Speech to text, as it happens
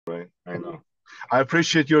I know. I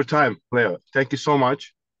appreciate your time, Leo. Thank you so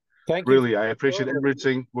much. Thank you. Really, I appreciate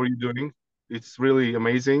everything what you're doing. It's really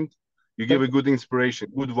amazing. You give Thank, a good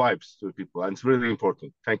inspiration, good vibes to people, and it's really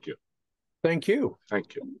important. Thank you. thank you.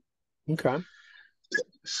 Thank you. Okay.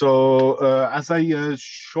 So, as a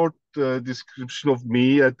short description of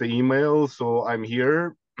me at the email, so I'm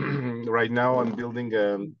here right now. I'm building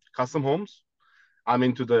custom homes. I'm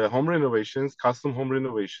into the home renovations, custom home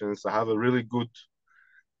renovations. I have a really good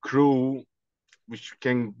crew which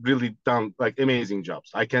can really done like amazing jobs.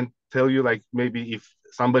 I can tell you like maybe if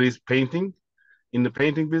somebody's painting in the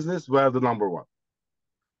painting business, we're the number one.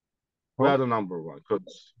 We are Okay. the number one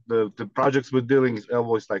because the projects we're dealing is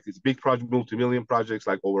always like it's big project, multi-million projects,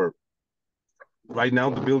 like over right now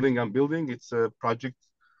the building I'm building, it's a project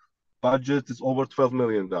budget is over $12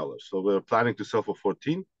 million. So we're planning to sell for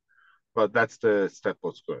 14, but that's the step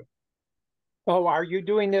what's going. Oh, are you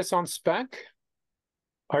doing this on spec?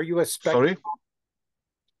 Are you a spec? Sorry?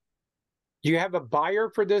 Do you have a buyer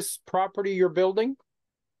for this property you're building?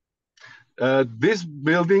 This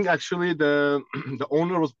building actually the the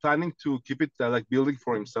owner was planning to keep it like building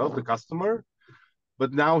for himself, the customer,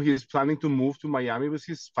 but now he's planning to move to Miami with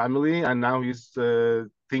his family, and now he's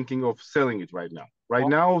thinking of selling it right now. Right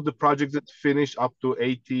Oh, now, the project is finished up to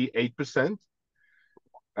 88%.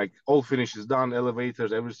 Like all finish is done,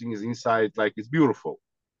 elevators, everything is inside. Like it's beautiful,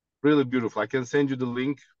 really beautiful. I can send you the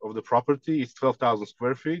link of the property. It's 12,000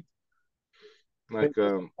 square feet. is Like,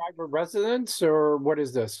 this a private residence or what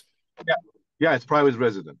is this? yeah, yeah, it's private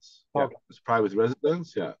residence. Yeah, Okay. it's private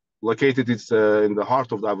residence. Yeah, located. It's in the heart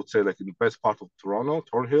of, I would say, like in the best part of Toronto,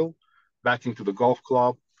 Thornhill, back into the golf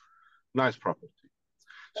club. Nice property.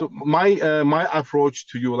 So my approach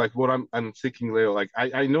to you, like what I'm thinking, Leo, like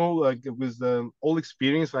I know like with all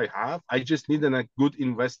experience I have, I just need like good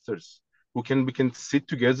investors who can we can sit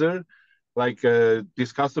together, like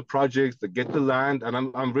discuss the projects, get the land, and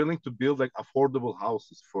I'm willing to build like affordable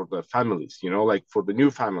houses for the families, like for the new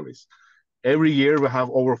families. Every year we have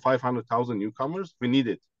over 500,000 newcomers. We need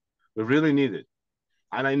it. We really need it.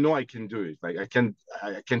 And I know I can do it. Like I can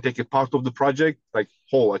take a part of the project, like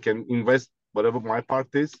whole. I can invest whatever my part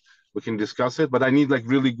is. We can discuss it. But I need like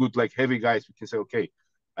really good, like heavy guys. We can say, okay,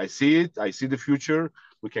 I see it. I see the future.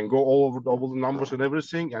 We can go all the numbers and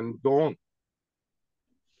everything and go on.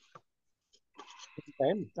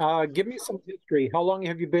 Okay. Give me some history. How long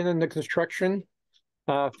have you been in the construction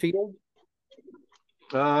field?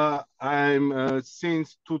 I'm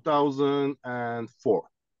since 2004.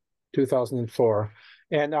 2004.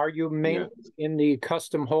 And are you Yeah. mainly in the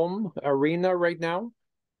custom home arena right now?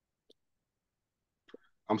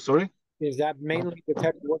 I'm sorry. Is that mainly the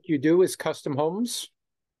type of work you do is custom homes?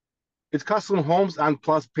 It's custom homes and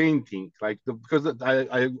plus painting. Like because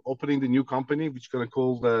I opening the new company, which is gonna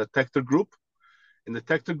call the Tector Group. In the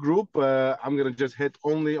Tector Group, I'm gonna just hit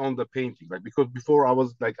only on the painting. Like because before I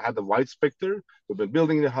was like I had a wide specter. We've been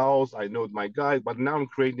building the house. I know my guys, but now I'm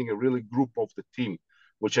creating a really group of the team,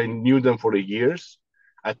 which I knew them for the years.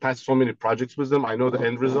 I passed so many projects with them. I know the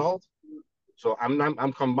end result. So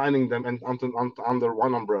I'm combining them and under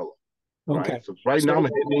one umbrella, right? Okay. So right now So, I'm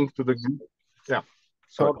heading to the group. Yeah.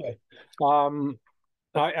 Sorry. okay. Um,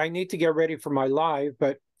 I need to get ready for my live,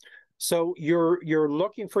 but so you're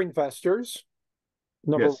looking for investors,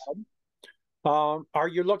 number Yes. one. Are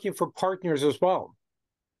you looking for partners as well?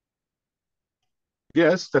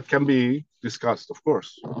 Yes, that can be discussed, of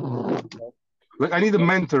course. Like I need a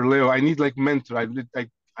mentor, Leo. I need like mentor.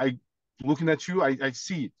 I looking at you, I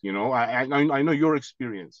see it. I know your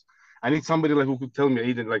experience. I need somebody like who could tell me,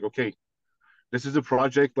 Aiden, like, okay, this is a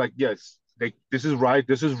project. Like, yes, like this is right,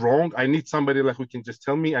 this is wrong. I need somebody like who can just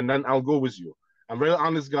tell me, and then I'll go with you. I'm a very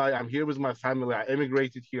honest guy. I'm here with my family. I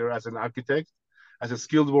emigrated here as an architect, as a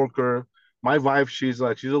skilled worker. My wife, she's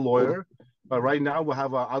a lawyer, but right now we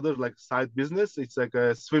have a other like side business. It's like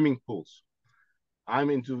a swimming pools. I'm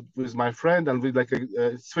into with my friend and with like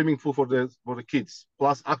a swimming pool for the kids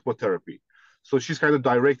plus aqua therapy. So she's kind of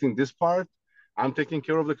directing this part. I'm taking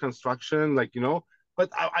care of the construction, like But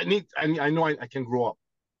I know I can grow up.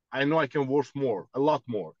 I know I can work more, a lot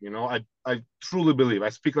more. I truly believe I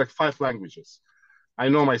speak like 5 languages. I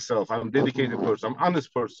know myself. I'm a dedicated person. I'm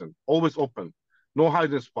honest person. Always open. No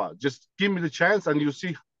hiding spot. Just give me the chance, and you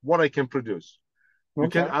see what I can produce. You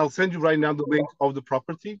can. Okay. I'll send you right now the link of the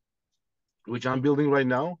property which I'm building right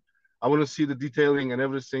now. I want to see the detailing and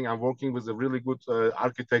everything. I'm working with the really good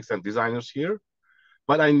architects and designers here,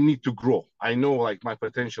 but I need to grow. I know like my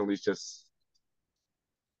potential is just,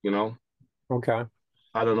 you know, Okay.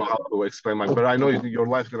 I don't know how to explain but I know your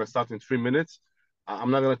life's going to start in 3 minutes. I'm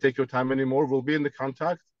not going to take your time anymore. We'll be in the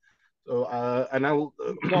contact. and I'll.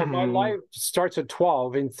 No, my live starts at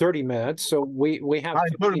 12 in 30 minutes. So we have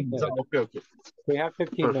 15 minutes. Okay. We have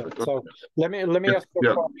 15 Perfect. minutes. So let me ask you a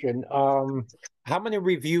Yeah. question. How many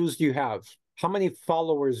reviews do you have? How many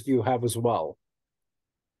followers do you have as well?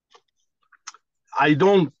 I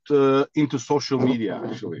don't into social media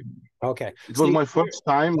actually. Okay. It was my first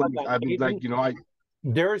time. I've been Aiden, I.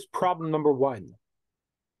 There's problem number one.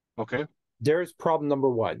 Okay. There's problem number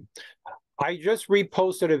one. I just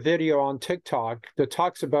reposted a video on TikTok that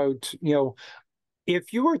talks about,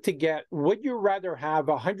 if you were to get, would you rather have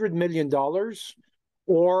 $100 million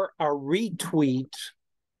or a retweet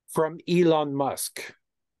from Elon Musk?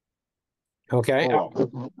 Okay. Oh,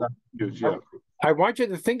 wow. That's huge, yeah. I want you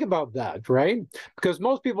to think about that, right? Because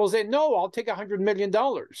most people say, no, I'll take $100 million.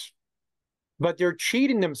 But they're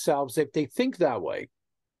cheating themselves if they think that way.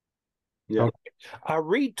 Yeah. Okay. A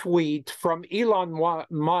retweet from Elon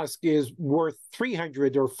Musk is worth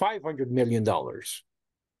 $300 or $500 million.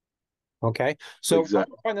 Okay. So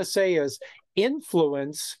exactly. What I'm trying to say is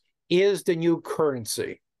influence is the new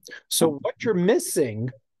currency. So what you're missing,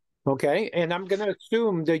 okay, and I'm going to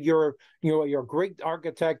assume that you're a great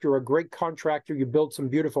architect, you're a great contractor, you build some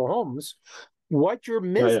beautiful homes. What you're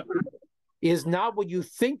missing is not what you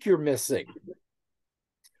think you're missing.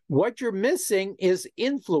 What you're missing is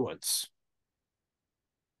influence.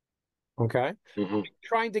 Okay. Mm-hmm.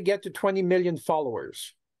 Trying to get to 20 million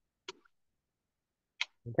followers.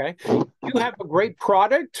 Okay. You have a great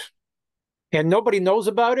product and nobody knows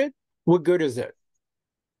about it. What good is it?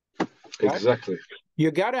 Okay? Exactly.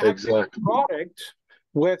 You got to have a product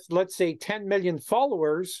with, let's say, 10 million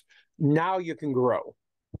followers. Now you can grow.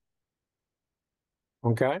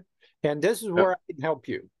 Okay. And this is where I can help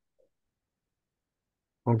you.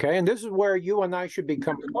 Okay. And this is where you and I should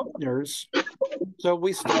become partners. So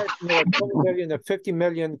we start a 20 million to 50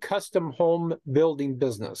 million custom home building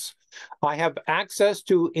business. I have access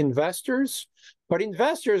to investors, but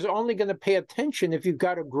investors are only going to pay attention if you've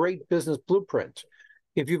got a great business blueprint,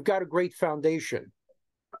 if you've got a great foundation.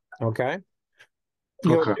 Okay.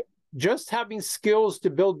 Just having skills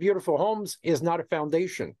to build beautiful homes is not a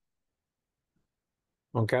foundation.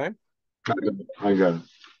 Okay. I got it.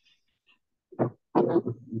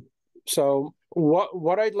 So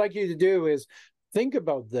what I'd like you to do is think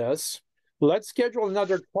about this. Let's schedule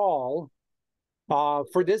another call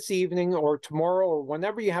for this evening or tomorrow or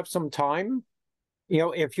whenever you have some time.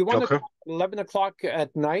 If you want to talk 11 o'clock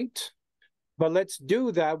at night, but let's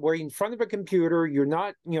do that where in front of a computer, you're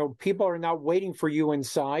not, people are not waiting for you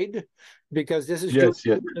inside because this is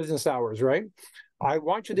business hours, right? I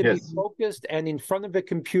want you to be focused and in front of a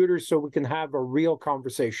computer so we can have a real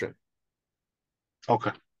conversation.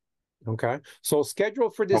 Okay. Okay. So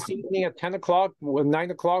schedule for this evening at 10 o'clock,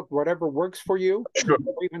 9 o'clock, whatever works for you. Sure.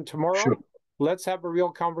 Or even tomorrow. Sure. Let's have a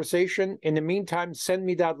real conversation. In the meantime, send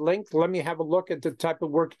me that link. Let me have a look at the type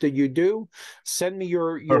of work that you do. Send me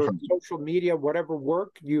your social media, whatever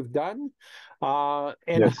work you've done. And how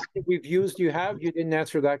many reviews do you have? You didn't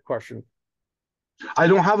answer that question. I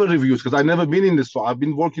don't have a reviews because I've never been in this. So I've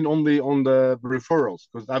been working only on the referrals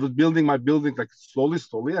because I was building my building like slowly.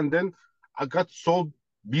 And then I got so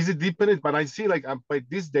busy deep in it. But I see like I'm like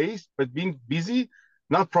these days, but being busy,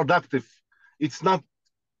 not productive. It's not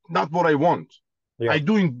what I want. I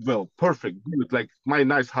doing well, perfect, good, like my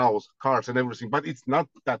nice house, cars, and everything. But it's not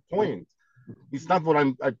that point. It's not what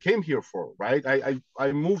I came here for, right?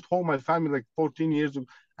 I moved home, my family like 14 years ago,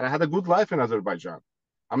 and I had a good life in Azerbaijan.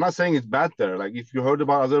 I'm not saying it's bad there. Like if you heard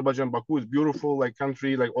about Azerbaijan, Baku is beautiful, like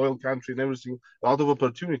country, like oil country and everything, a lot of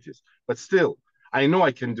opportunities. But still, I know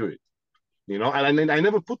I can do it. And I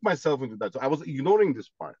never put myself into that. So I was ignoring this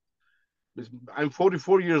part. I'm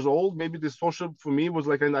 44 years old. Maybe this social for me was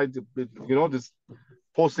like, this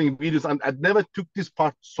posting videos. And I never took this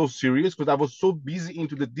part so serious because I was so busy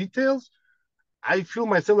into the details. I feel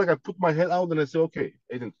myself like I put my head out and I say, okay,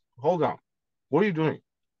 Aiden, hold on. What are you doing?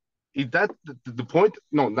 Is that the point?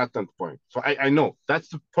 No, not that point. So I know that's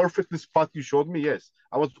the perfect spot you showed me. Yes,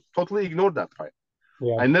 I was totally ignored that part.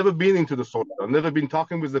 Yeah. I never been into the social. I've never been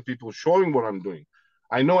talking with the people, showing what I'm doing.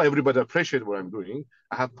 I know everybody appreciates what I'm doing.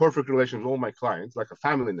 I have perfect relations with all my clients, like a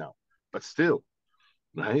family now. But still,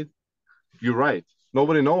 right? You're right.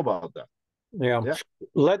 Nobody know about that. Yeah.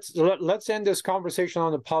 Let's end this conversation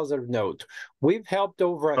on a positive note. We've helped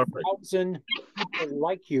over 1,000 people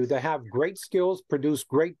like you that have great skills, produce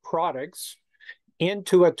great products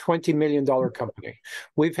into a $20 million company.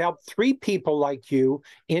 We've helped 3 people like you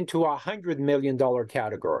into a $100 million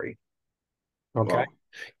category. Okay. Wow.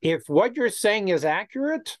 If what you're saying is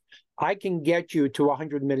accurate, I can get you to a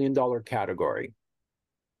 $100 million category.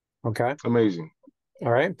 Okay. Amazing.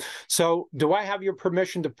 All right. So do I have your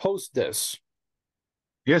permission to post this?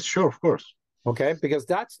 Yes, sure, of course. Okay, because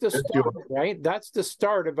that's the Yes, you start, right? That's the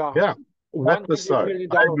start of a Yeah, that's the $100 start. million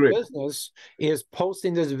I agree. business is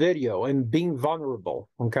posting this video and being vulnerable.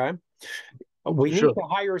 Okay. We need Sure. to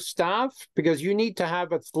hire staff because you need to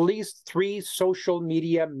have at least 3 social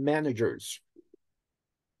media managers.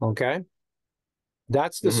 Okay.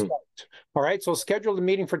 That's the Mhm. start. All right. So schedule the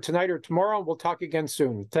meeting for tonight or tomorrow. We'll talk again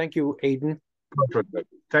soon. Thank you, Aiden.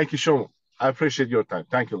 Perfect. Thank you so much. I appreciate your time.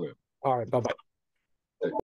 Thank you, Leo. All right. Bye-bye.